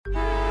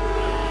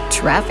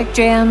Traffic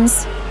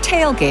jams,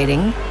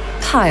 tailgating,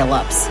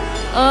 pile-ups.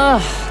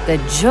 Ugh, the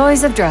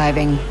joys of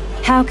driving.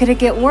 How could it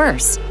get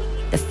worse?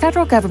 The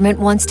federal government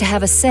wants to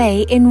have a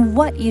say in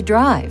what you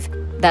drive.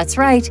 That's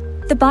right.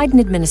 The Biden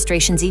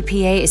administration's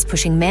EPA is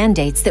pushing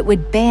mandates that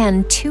would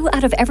ban 2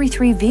 out of every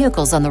 3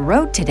 vehicles on the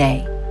road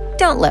today.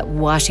 Don't let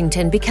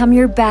Washington become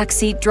your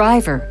backseat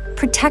driver.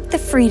 Protect the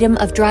freedom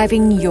of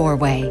driving your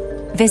way.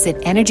 Visit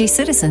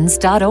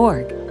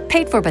EnergyCitizens.org.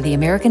 Paid for by the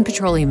American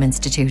Petroleum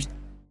Institute.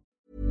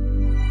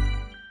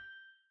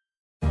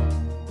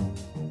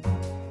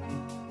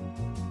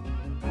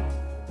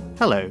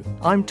 Hello,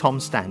 I'm Tom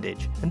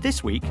Standage, and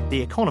this week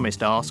The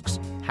Economist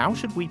asks, how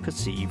should we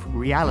perceive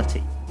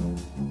reality?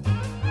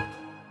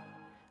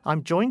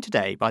 I'm joined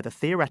today by the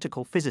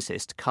theoretical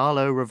physicist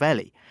Carlo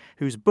Rovelli,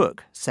 whose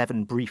book,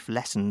 7 Brief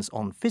Lessons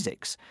on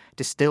Physics,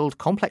 distilled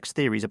complex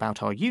theories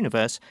about our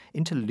universe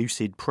into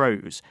lucid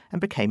prose and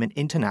became an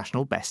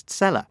international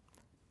bestseller.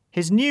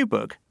 His new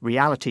book,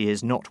 Reality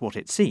is Not What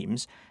It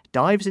Seems,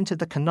 dives into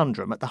the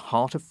conundrum at the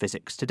heart of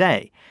physics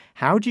today.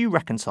 How do you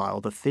reconcile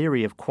the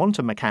theory of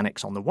quantum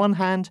mechanics on the one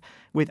hand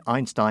with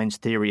Einstein's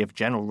theory of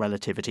general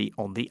relativity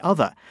on the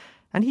other?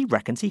 And he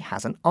reckons he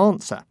has an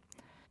answer.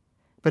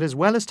 But as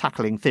well as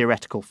tackling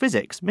theoretical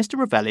physics, Mr.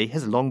 Rovelli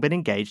has long been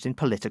engaged in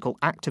political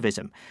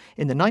activism.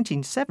 In the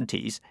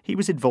 1970s, he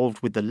was involved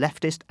with the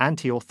leftist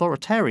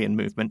anti-authoritarian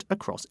movement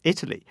across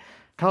Italy.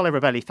 Carlo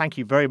Rovelli, thank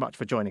you very much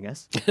for joining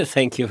us.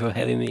 Thank you for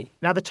having me.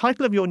 Now, the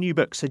title of your new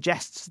book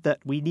suggests that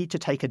we need to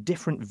take a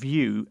different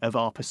view of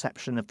our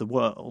perception of the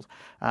world.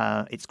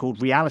 It's called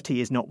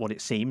Reality is Not What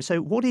It Seems. So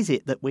what is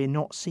it that we're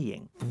not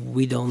seeing?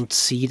 We don't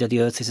see that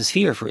the Earth is a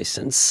sphere, for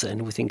instance,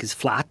 and we think it's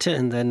flat,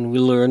 and then we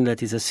learn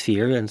that it's a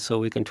sphere, and so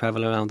we can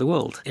travel around the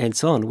world, and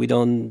so on. We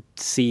don't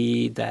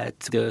see that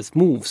the Earth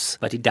moves,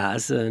 but it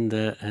does, and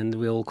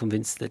we're all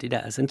convinced that it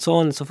does, and so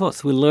on and so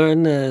forth. We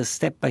learn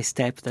step by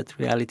step that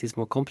reality is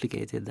more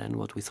complicated than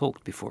what we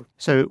thought before.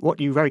 So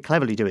what you very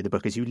cleverly do in the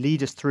book is you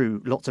lead us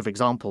through lots of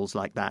examples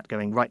like that,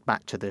 going right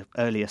back to the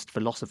earliest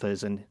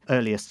philosophers and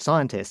earliest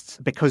scientists,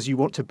 because you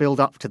want to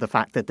build up to the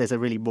fact that there's a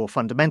really more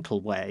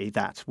fundamental way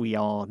that we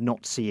are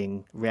not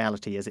seeing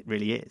reality as it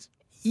really is.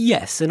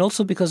 Yes, and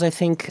also because I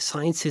think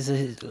science is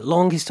a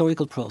long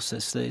historical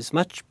process that is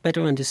much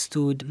better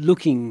understood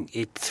looking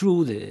it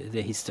through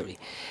the history.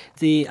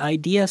 The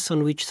ideas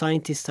on which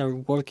scientists are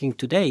working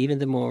today, even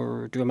the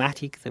more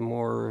dramatic, the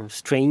more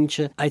strange,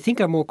 I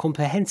think are more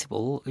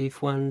comprehensible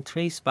if one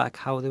traces back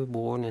how they were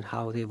born and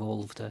how they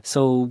evolved.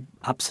 So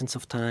absence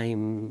of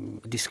time,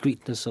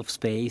 discreteness of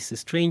space,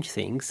 strange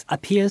things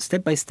appear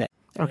step by step.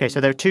 Okay,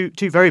 so there are two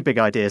very big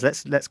ideas.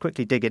 Let's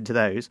quickly dig into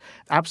those.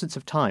 Absence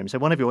of time. So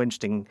one of your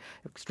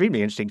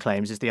extremely interesting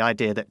claims is the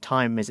idea that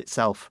time is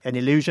itself an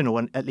illusion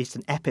or at least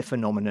an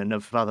epiphenomenon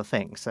of other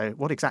things. So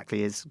what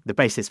exactly is the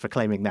basis for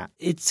claiming that?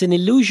 It's an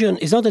illusion.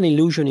 It's not an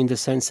illusion in the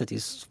sense that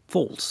it's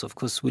false. Of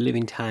course, we live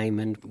in time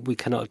and we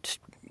cannot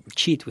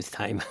cheat with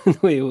time.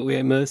 We're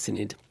immersed in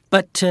it.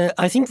 But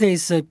I think there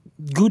is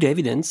good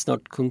evidence,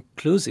 not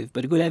conclusive,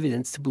 but good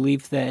evidence to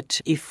believe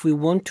that if we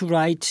want to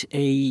write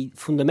a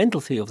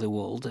fundamental theory of the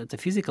world at the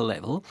physical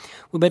level,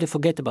 we better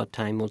forget about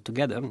time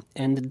altogether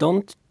and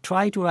don't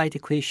try to write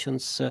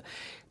equations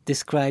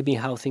describing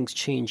how things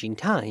change in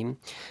time,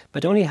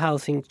 but only how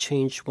things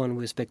change one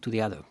with respect to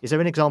the other. Is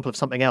there an example of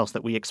something else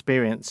that we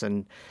experience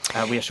and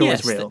we are sure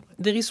is real?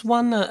 There is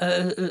one,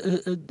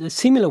 a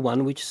similar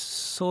one, which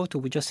sort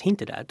of we just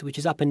hinted at, which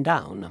is up and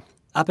down.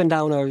 Up and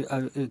down are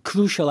a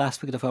crucial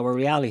aspect of our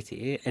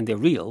reality, and they're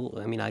real.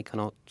 I mean, I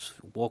cannot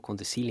walk on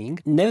the ceiling.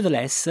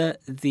 Nevertheless,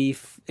 the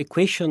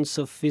equations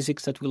of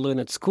physics that we learn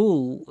at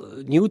school,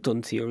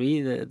 Newton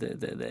theory,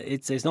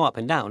 there's no up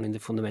and down in the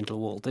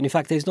fundamental world. And in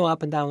fact, there's no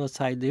up and down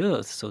outside the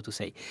Earth, so to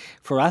say.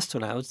 For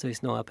astronauts,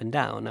 there's no up and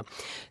down.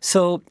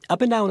 So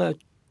up and down are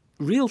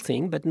real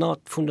thing, but not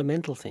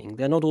fundamental thing.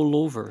 They're not all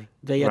over.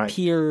 They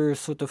appear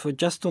sort of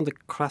just on the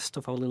crust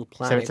of our little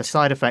planet. So it's a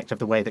side effect of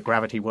the way that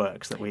gravity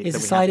works. It's a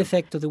side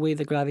effect of the way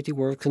that gravity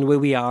works and where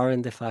we are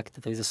and the fact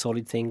that there's a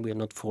solid thing. We're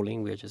not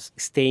falling. We're just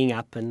staying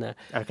up. And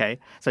Okay.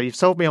 So you've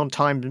sold me on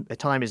time.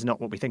 Time is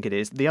not what we think it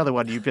is. The other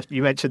one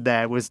you mentioned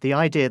there was the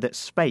idea that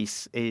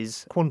space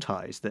is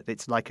quantized, that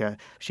it's like a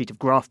sheet of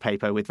graph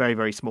paper with very,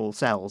 very small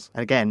cells.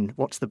 And again,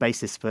 what's the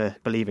basis for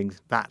believing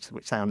that,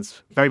 which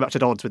sounds very much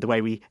at odds with the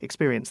way we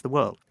experience the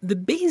world? The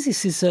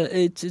basis is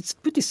it's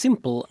pretty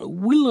simple.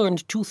 We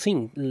learned 2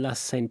 things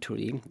last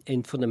century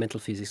in fundamental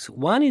physics.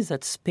 One is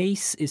that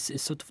space is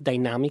sort of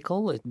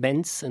dynamical, it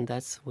bends, and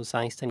that was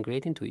Einstein's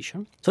great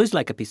intuition. So it's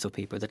like a piece of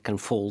paper that can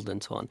fold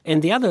and so on.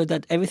 And the other,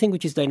 that everything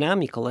which is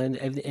dynamical and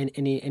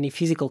any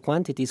physical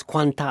quantity is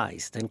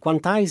quantized. And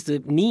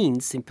quantized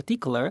means, in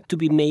particular, to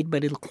be made by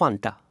little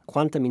quanta.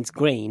 Quanta means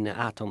grain,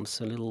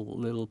 atoms,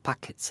 little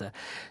packets.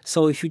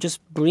 So if you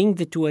just bring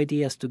the two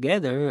ideas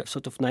together,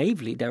 sort of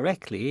naively,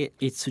 directly,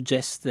 it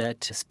suggests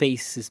that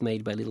space is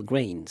made by little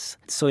grains.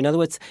 So in other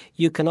words,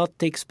 you cannot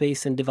take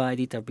space and divide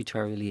it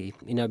arbitrarily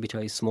in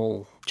arbitrary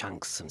small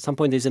chunks. At some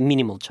point, there's a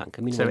minimal chunk,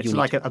 a minimal unit. So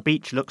it's like a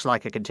beach looks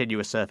like a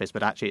continuous surface,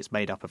 but actually it's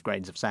made up of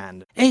grains of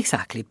sand.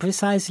 Exactly,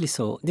 precisely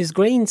so. These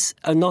grains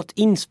are not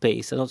in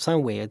space, are not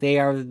somewhere. They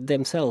are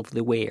themselves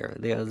the where.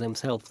 They are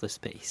themselves the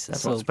space.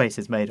 That's what space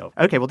is made of.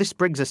 Okay, well, this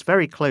brings us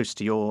very close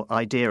to your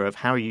idea of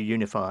how you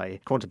unify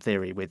quantum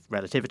theory with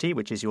relativity,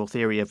 which is your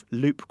theory of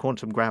loop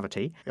quantum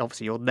gravity.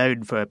 Obviously, you're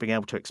known for being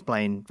able to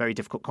explain very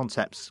difficult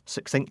concepts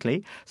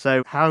succinctly.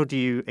 So how do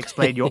you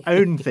explain your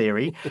own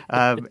theory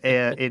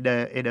in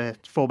a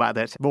format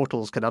that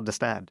mortals can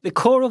understand? The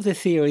core of the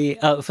theory,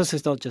 first,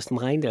 it's not just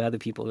mine. There are other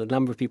people, a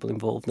number of people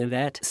involved in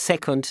that.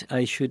 Second,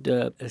 I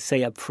should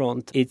say up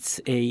front, it's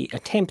an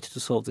attempt to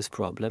solve this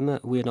problem.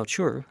 We're not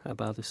sure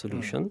about the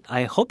solution.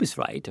 I hope it's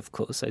right, of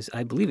course.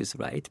 I believe it's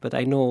right, but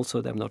I know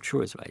also that I'm not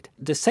sure it's right.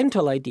 The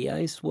central idea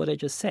is what I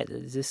just said,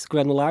 this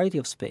granularity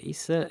of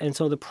space. And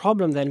so the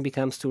problem then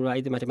becomes to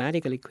write the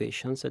mathematical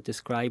equations that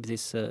describe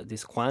this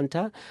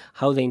quanta,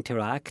 how they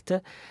interact,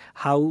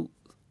 how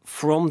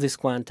from this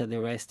quanta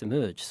the rest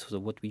emerge, so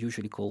what we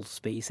usually call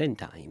space and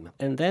time.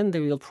 And then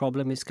the real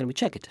problem is, can we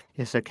check it?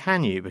 Yes, so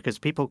can you? Because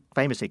people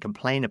famously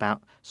complain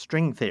about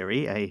string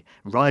theory, a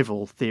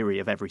rival theory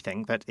of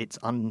everything, that it's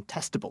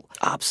untestable.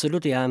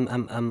 Absolutely.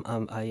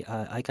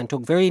 I can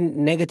talk very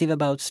negative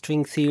about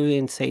string theory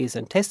and say it's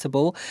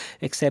untestable,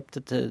 except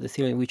that the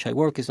theory in which I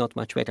work is not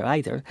much better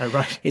either. Oh,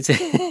 right.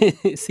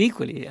 It's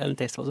equally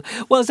untestable.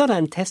 Well, it's not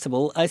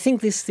untestable. I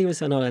think these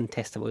theories are not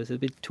untestable. It's a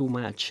bit too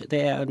much.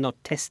 They are not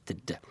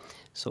tested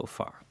so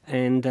far.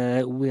 And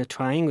we're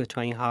trying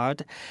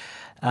hard.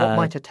 What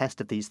might a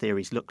test of these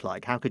theories look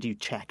like? How could you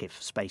check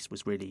if space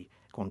was really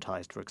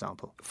quantized, for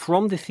example?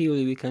 From the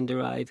theory, we can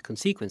derive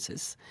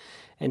consequences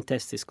and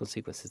test these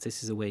consequences.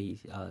 This is a way,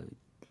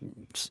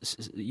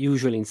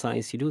 usually in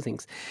science, you do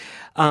things.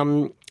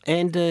 And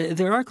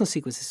there are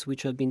consequences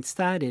which have been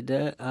studied.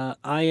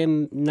 I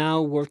am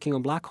now working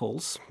on black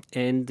holes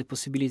and the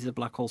possibility that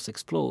black holes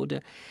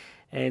explode.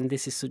 And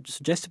this is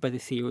suggested by the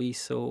theory,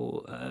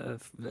 so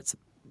that's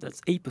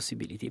a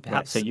possibility,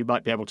 perhaps. Right, so you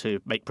might be able to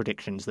make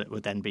predictions that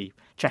would then be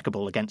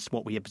checkable against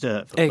what we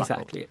observe.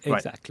 Exactly.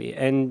 Right.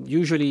 And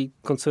usually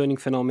concerning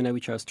phenomena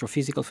which are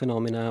astrophysical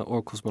phenomena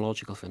or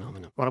cosmological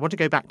phenomena. Well, I want to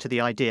go back to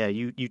the idea.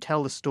 You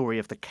tell the story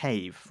of the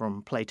cave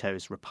from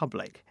Plato's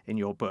Republic in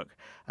your book.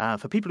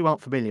 For people who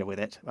aren't familiar with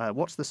it,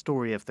 what's the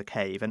story of the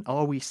cave, and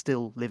are we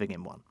still living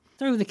in one?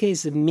 Of the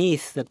case, the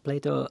myth that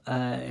Plato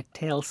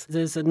tells,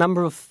 there's a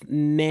number of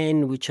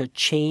men which are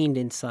chained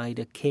inside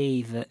a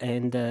cave,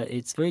 and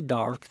it's very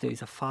dark. There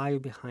is a fire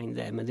behind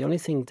them, and the only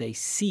thing they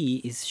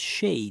see is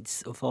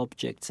shades of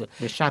objects.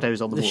 The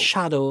shadows on the wall. The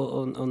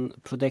shadow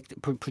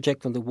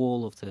project on the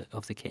wall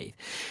of the cave.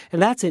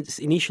 And that's its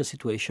initial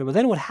situation. But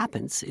then what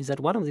happens is that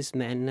one of these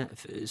men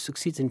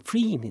succeeds in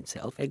freeing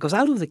himself. He goes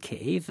out of the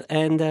cave,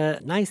 and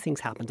nice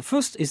things happen. The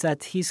first is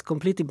that he's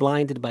completely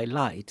blinded by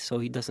light, so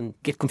he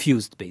doesn't get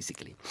confused, basically.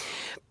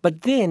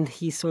 But then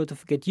he sort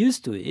of gets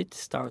used to it,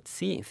 starts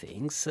seeing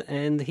things,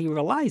 and he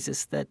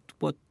realizes that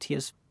what he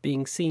has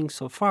been seeing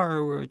so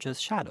far were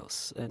just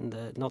shadows and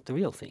not the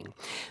real thing.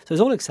 So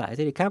he's all excited.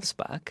 He comes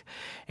back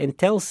and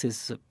tells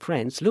his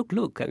friends,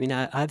 look, I mean,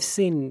 I've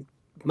seen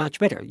much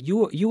better.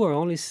 You are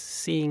only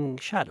seeing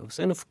shadows.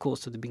 And of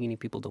course, at the beginning,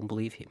 people don't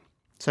believe him.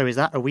 So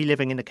are we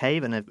living in a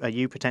cave, and are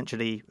you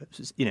potentially,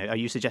 are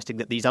you suggesting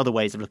that these other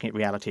ways of looking at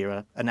reality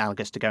are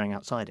analogous to going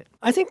outside it?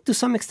 I think to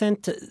some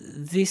extent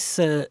this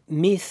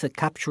myth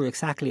captures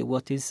exactly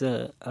what is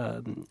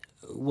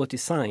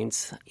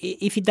science.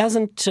 If it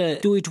doesn't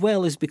do it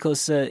well, is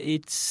because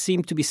it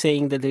seems to be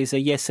saying that there is a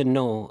yes and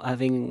no,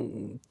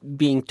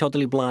 being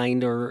totally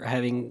blind or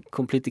having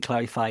completely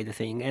clarified the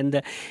thing. And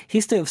the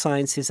history of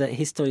science is a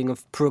history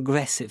of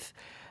progressive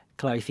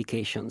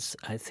clarifications,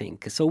 I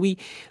think. So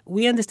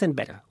we understand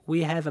better.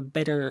 We have a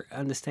better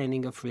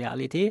understanding of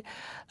reality.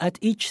 At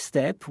each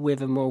step, we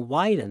have a more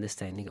wide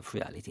understanding of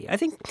reality. I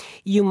think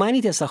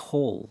humanity as a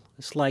whole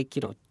is like,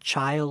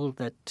 child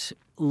that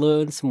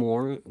learns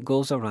more,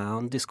 goes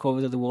around,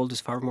 discovers that the world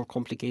is far more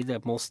complicated, there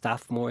are more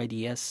stuff, more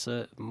ideas,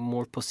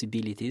 more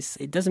possibilities.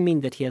 It doesn't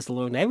mean that he has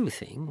learned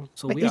everything.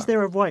 But is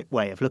there a right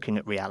way of looking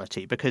at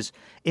reality? Because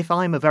if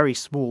I'm a very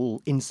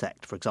small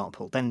insect, for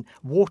example, then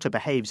water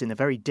behaves in a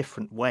very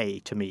different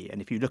way to me.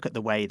 And if you look at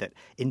the way that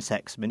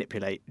insects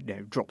manipulate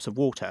drops of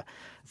water,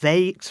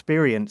 they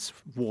experience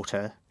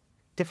water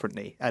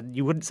differently. And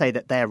you wouldn't say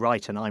that they're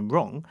right and I'm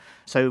wrong.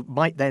 So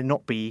might there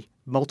not be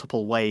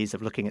multiple ways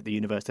of looking at the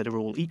universe that are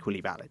all equally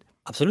valid?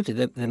 Absolutely.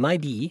 There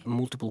might be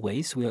multiple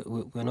ways.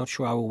 We're not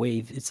sure our way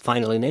is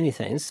final in any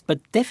sense, but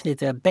definitely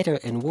there are better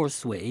and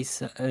worse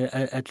ways,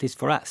 at least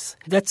for us.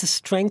 That's a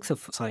strength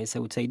of science, I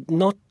would say,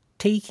 not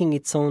taking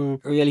its own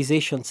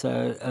realizations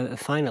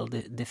final,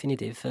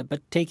 definitive,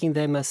 but taking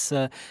them as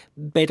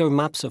better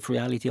maps of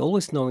reality,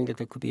 always knowing that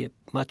there could be a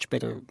much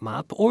better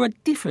map or a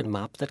different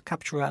map that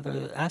capture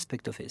other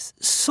aspect of it.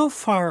 So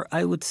far,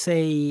 I would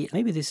say,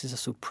 maybe this is a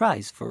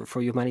surprise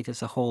for humanity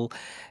as a whole,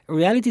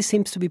 reality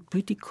seems to be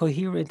pretty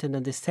coherent and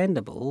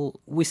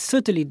understandable. We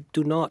certainly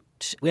do not.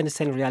 We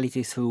understand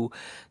reality through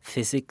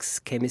physics,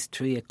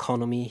 chemistry,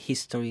 economy,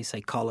 history,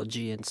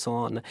 psychology, and so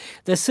on.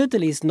 There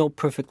certainly is no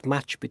perfect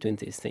match between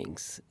these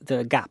things. There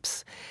are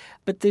gaps.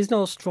 But there's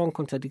no strong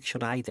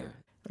contradiction either.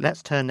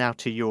 Let's turn now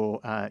to your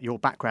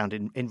background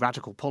in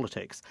radical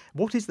politics.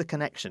 What is the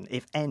connection,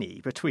 if any,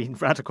 between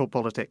radical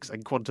politics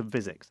and quantum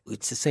physics?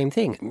 It's the same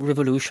thing.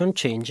 Revolution,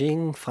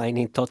 changing,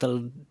 finding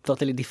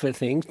totally different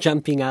things,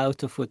 jumping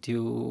out of what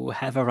you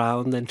have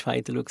around and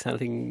trying to look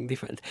something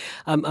different.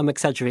 I'm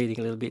exaggerating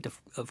a little bit,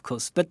 of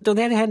course. But on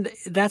the other hand,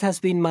 that has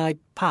been my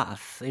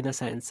path, in a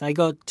sense. I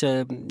got...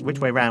 Which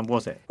way round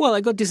was it? Well,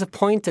 I got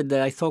disappointed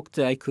that I thought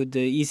I could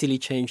easily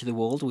change the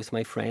world with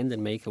my friend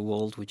and make a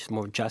world which is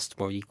more just,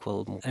 more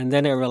equal. And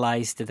then I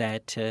realized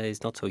that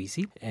it's not so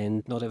easy,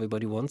 and not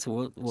everybody wants a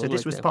world So this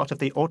like was that. part of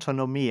the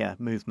autonomia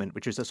movement,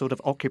 which was a sort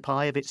of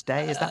Occupy of its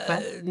day, is that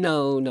fair?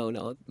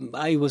 No.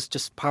 I was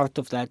just part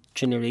of that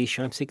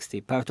generation. I'm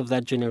 60, part of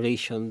that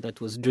generation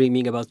that was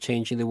dreaming about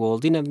changing the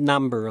world in a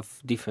number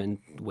of different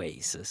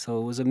ways.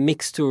 So it was a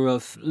mixture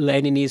of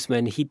Leninism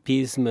and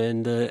hippism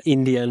and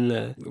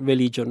Indian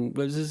religion. It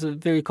was a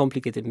very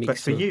complicated mix. But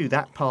for you,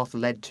 that path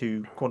led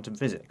to quantum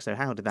physics. So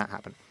how did that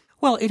happen?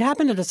 Well, it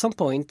happened that at some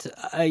point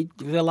I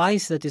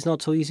realized that it's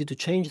not so easy to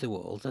change the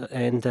world,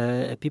 and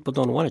people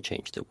don't want to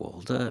change the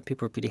world.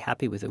 People are pretty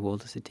happy with the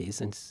world as it is,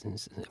 and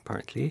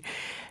apparently.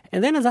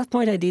 And then at that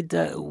point I did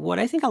what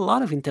I think a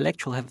lot of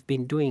intellectuals have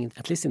been doing,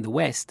 at least in the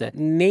West,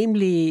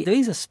 namely there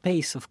is a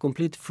space of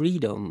complete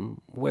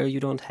freedom where you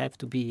don't have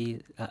to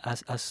be,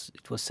 as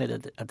it was said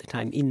at the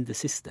time, in the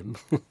system,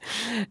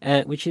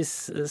 which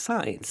is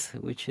science,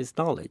 which is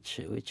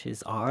knowledge, which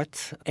is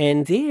art.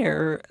 And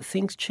there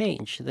things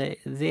change.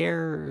 There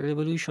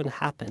revolution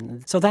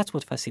happened. So that's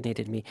what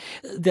fascinated me.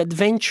 The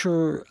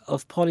adventure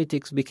of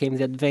politics became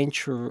the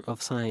adventure of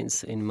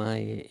science in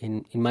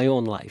my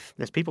own life.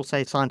 Yes, people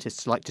say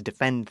scientists like to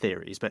defend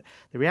theories, but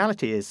the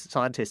reality is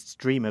scientists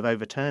dream of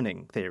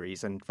overturning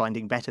theories and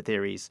finding better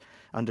theories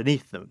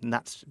underneath them, and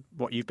that's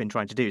what you've been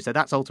trying to do. So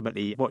that's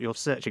ultimately what you're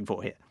searching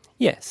for here.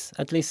 Yes,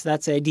 at least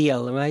that's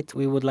ideal, right?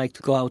 We would like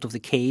to go out of the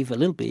cave a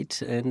little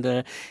bit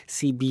and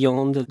see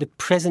beyond the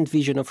present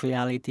vision of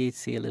reality,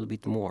 see a little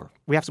bit more.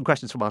 We have some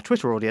questions from our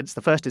Twitter audience.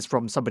 The first is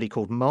from somebody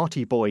called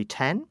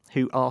MartyBoy10,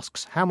 who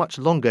asks, how much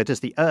longer does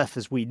the Earth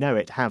as we know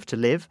it have to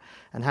live,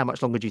 and how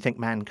much longer do you think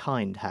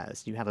mankind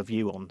has? Do you have a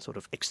view on sort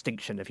of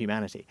extinction of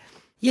humanity?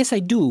 Yes, I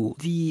do.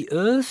 The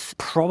Earth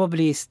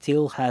probably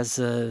still has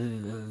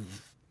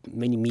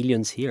many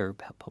millions here,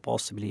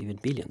 possibly even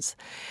billions.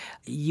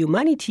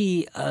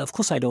 Humanity, of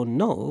course, I don't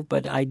know,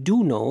 but I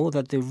do know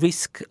that the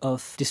risk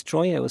of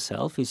destroying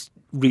ourselves is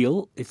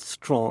real, it's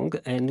strong,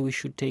 and we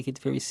should take it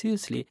very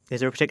seriously.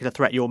 Is there a particular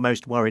threat you're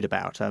most worried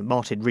about?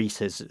 Martin Rees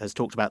has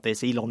talked about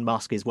this. Elon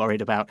Musk is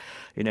worried about,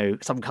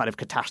 some kind of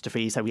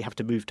catastrophe, so we have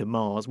to move to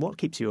Mars. What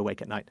keeps you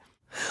awake at night?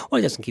 Well,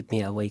 it doesn't keep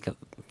me awake at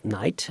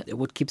night.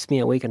 What keeps me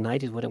awake at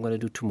night is what I'm going to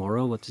do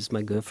tomorrow, what is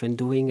my girlfriend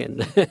doing,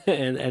 and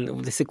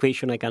this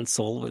equation I can't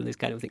solve, and these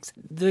kind of things.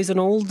 There is an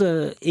old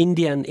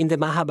Indian, in the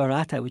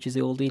Mahabharata, which is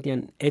the old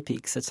Indian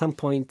epics, at some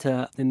point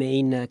the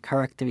main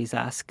character is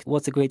asked,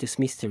 what's the greatest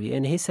mystery?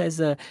 And he says,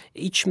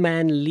 each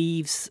man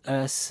leaves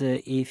as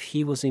if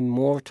he was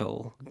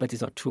immortal, but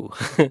it's not true.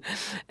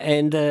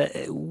 And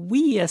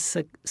we as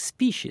a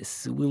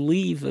species will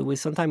leave, we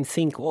sometimes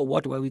think,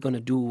 what are we going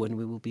to do when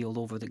we will be all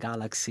over the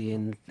galaxy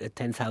in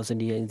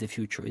 10,000 years in the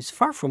future? It's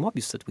far from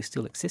obvious that we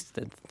still exist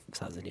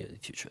 10,000 years in the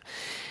future.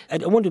 I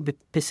don't want to be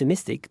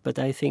pessimistic, but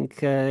I think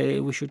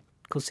we should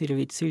consider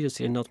it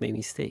seriously and not make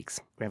mistakes.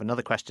 We have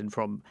another question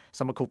from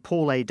someone called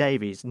Paul A.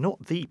 Davies,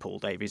 not the Paul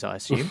Davies, I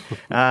assume,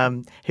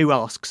 who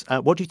asks,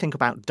 what do you think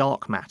about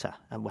dark matter?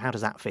 And how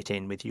does that fit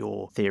in with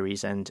your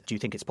theories? And do you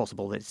think it's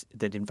possible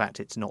that in fact,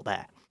 it's not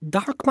there?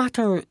 Dark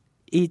matter,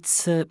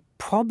 it's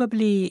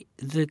probably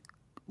the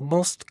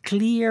most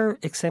clear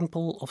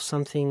example of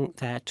something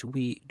that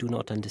we do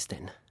not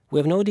understand. We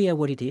have no idea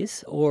what it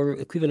is, or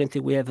equivalently,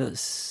 we have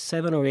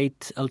 7 or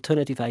 8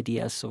 alternative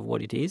ideas of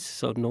what it is,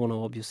 so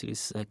no, obviously,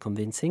 is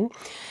convincing.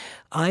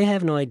 I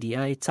have no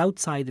idea. It's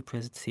outside the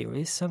present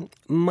theories.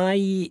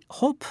 My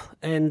hope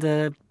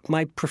and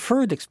my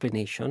preferred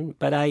explanation,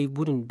 but I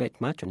wouldn't bet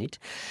much on it,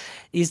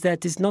 is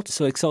that it's not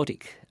so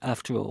exotic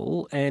after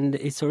all, and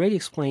it's already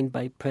explained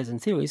by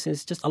present theories.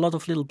 It's just a lot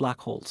of little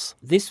black holes.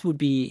 This would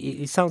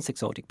be, it sounds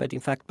exotic, but in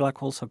fact black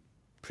holes are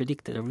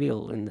predicted are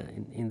real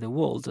in the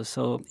world.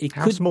 So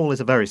How small is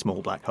a very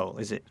small black hole?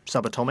 Is it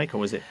subatomic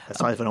or is it the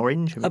size of an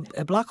orange?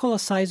 A black hole the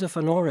size of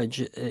an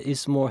orange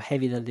is more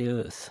heavy than the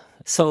Earth.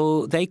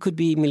 So they could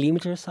be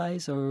millimeter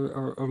size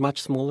or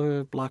much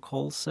smaller black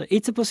holes.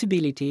 It's a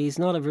possibility. It's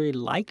not a very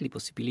likely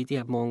possibility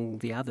among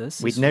the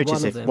others. We'd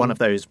notice if one of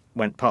those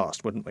went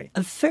past, wouldn't we?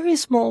 A very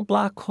small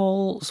black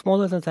hole,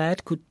 smaller than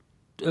that, could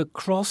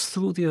cross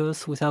through the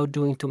Earth without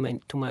doing too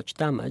much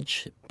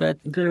damage. But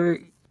there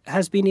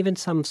has been even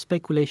some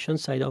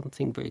speculations, I don't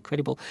think very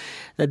credible,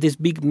 that this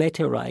big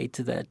meteorite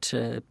that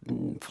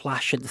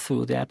flashed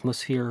through the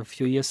atmosphere a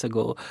few years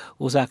ago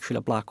was actually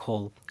a black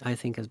hole. I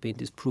think has been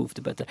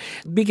disproved. But a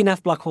big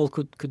enough black hole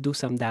could do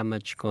some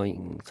damage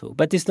going through.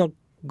 But it's not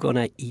going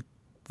to eat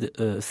the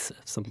Earth,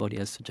 somebody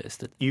has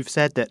suggested. You've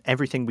said that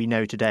everything we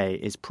know today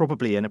is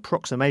probably an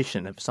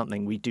approximation of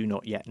something we do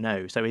not yet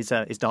know. So is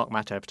dark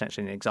matter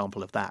potentially an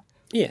example of that?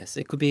 Yes,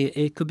 it could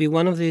be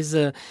one of these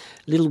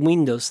little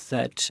windows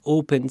that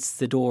opens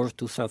the door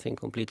to something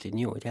completely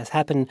new. It has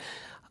happened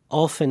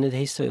often in the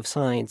history of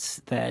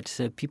science that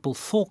people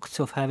thought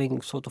of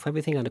having sort of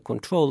everything under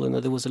control, and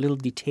there was a little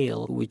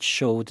detail which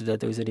showed that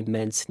there is an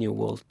immense new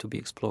world to be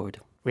explored.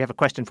 We have a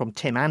question from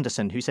Tim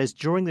Anderson who says,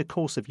 during the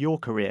course of your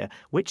career,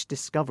 which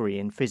discovery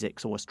in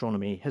physics or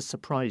astronomy has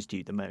surprised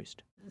you the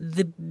most?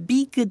 The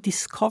big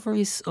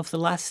discoveries of the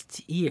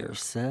last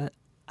years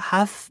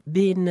have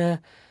been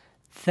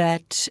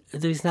that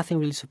there is nothing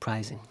really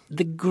surprising.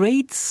 The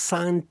great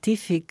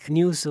scientific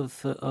news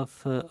of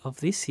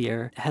this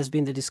year has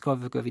been the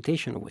discovery of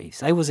gravitational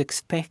waves. I was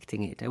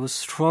expecting it. I was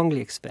strongly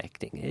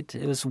expecting it.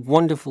 It was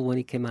wonderful when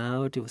it came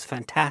out. It was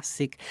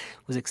fantastic.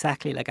 It was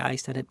exactly like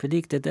Einstein had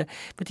predicted.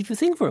 But if you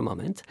think for a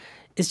moment,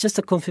 it's just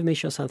a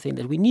confirmation of something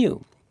that we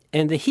knew.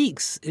 And the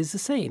Higgs is the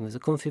same, as a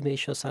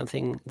confirmation of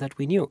something that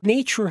we knew.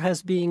 Nature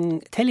has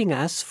been telling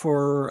us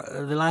for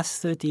the last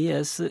 30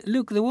 years,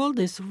 look, the world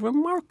is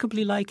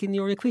remarkably like in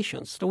your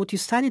equations. So what you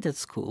studied at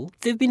school,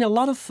 there have been a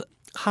lot of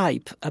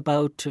hype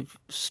about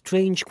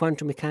strange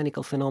quantum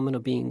mechanical phenomena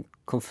being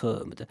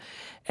confirmed.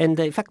 And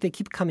in fact, they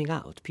keep coming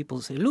out.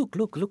 People say, look,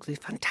 this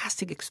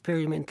fantastic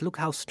experiment, look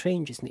how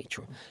strange is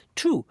nature.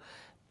 True.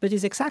 But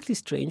it's exactly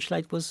strange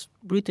like it was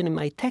written in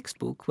my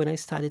textbook when I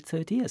studied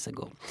 30 years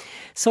ago.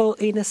 So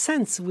in a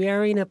sense, we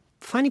are in a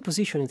funny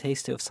position in the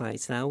history of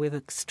science now. We have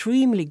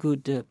extremely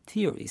good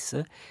theories.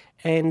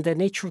 And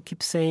nature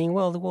keeps saying,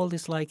 well, the world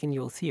is like in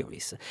your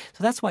theories.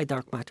 So that's why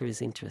dark matter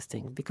is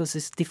interesting, because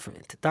it's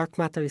different. Dark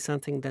matter is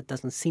something that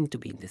doesn't seem to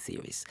be in the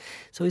theories.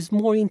 So it's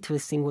more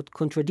interesting what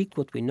contradicts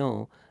what we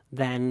know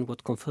than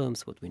what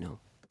confirms what we know.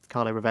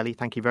 Carlo Rovelli,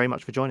 thank you very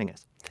much for joining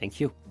us. Thank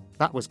you.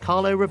 That was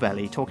Carlo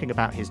Rovelli talking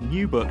about his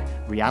new book,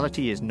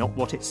 Reality is Not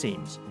What It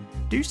Seems.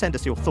 Do send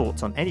us your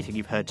thoughts on anything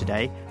you've heard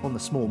today on the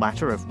small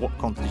matter of what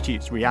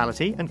constitutes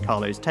reality and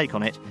Carlo's take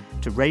on it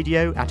to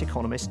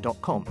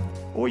radio@economist.com,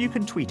 or you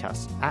can tweet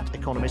us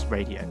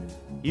 @EconomistRadio.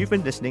 You've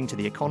been listening to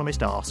The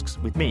Economist Asks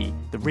with me,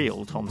 the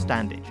real Tom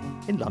Standage.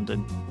 In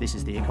London, this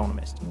is The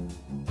Economist.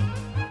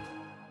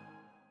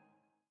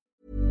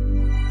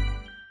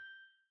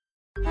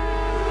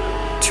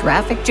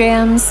 Traffic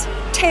jams,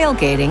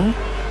 tailgating,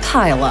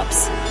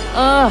 pile-ups.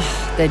 Ugh,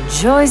 the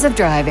joys of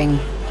driving.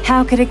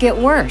 How could it get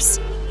worse?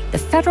 The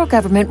federal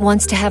government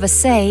wants to have a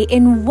say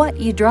in what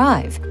you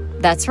drive.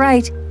 That's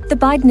right. The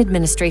Biden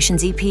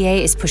administration's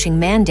EPA is pushing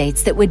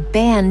mandates that would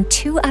ban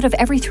 2 out of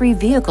every 3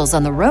 vehicles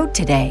on the road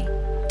today.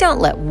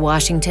 Don't let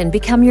Washington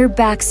become your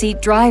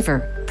backseat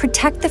driver.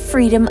 Protect the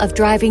freedom of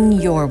driving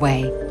your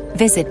way.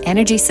 Visit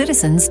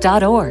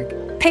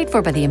EnergyCitizens.org. Paid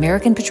for by the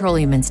American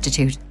Petroleum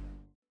Institute.